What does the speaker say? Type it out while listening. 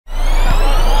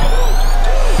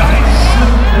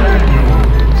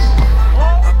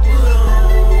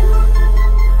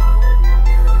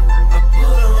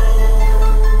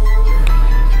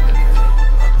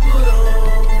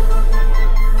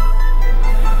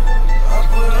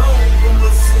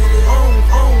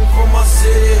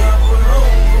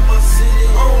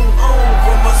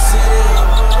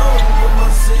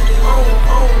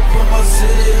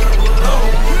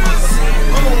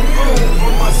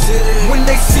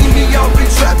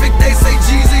traffic, they say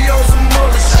Jeezy on some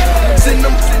other shit. Send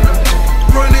them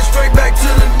running straight back to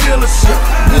the dealership.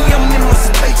 Me, I'm in my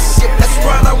spaceship, that's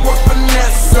right, I work for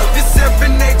NASA. This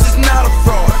 7H is not a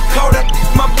fraud. Call that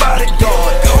my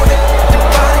bodyguard. Call that the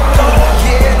bodyguard.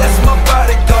 Yeah, that's my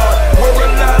bodyguard. Wear a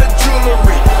lot of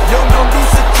jewelry. Yo, don't do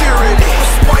security.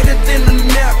 It's whiter than a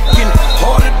napkin,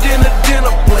 harder than a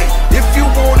dinner plate. If you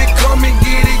want it, come and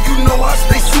get it. You know I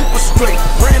stay super straight.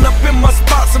 Ran up in my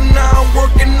spots, and now I'm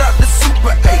working out the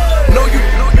Super 8. Know you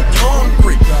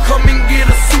hungry? Come and get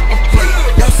a super plate.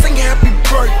 Y'all sing happy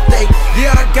birthday.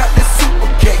 Yeah, I got this super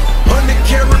cake. 100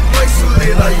 carat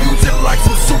bracelet. I use it like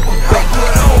some super bait.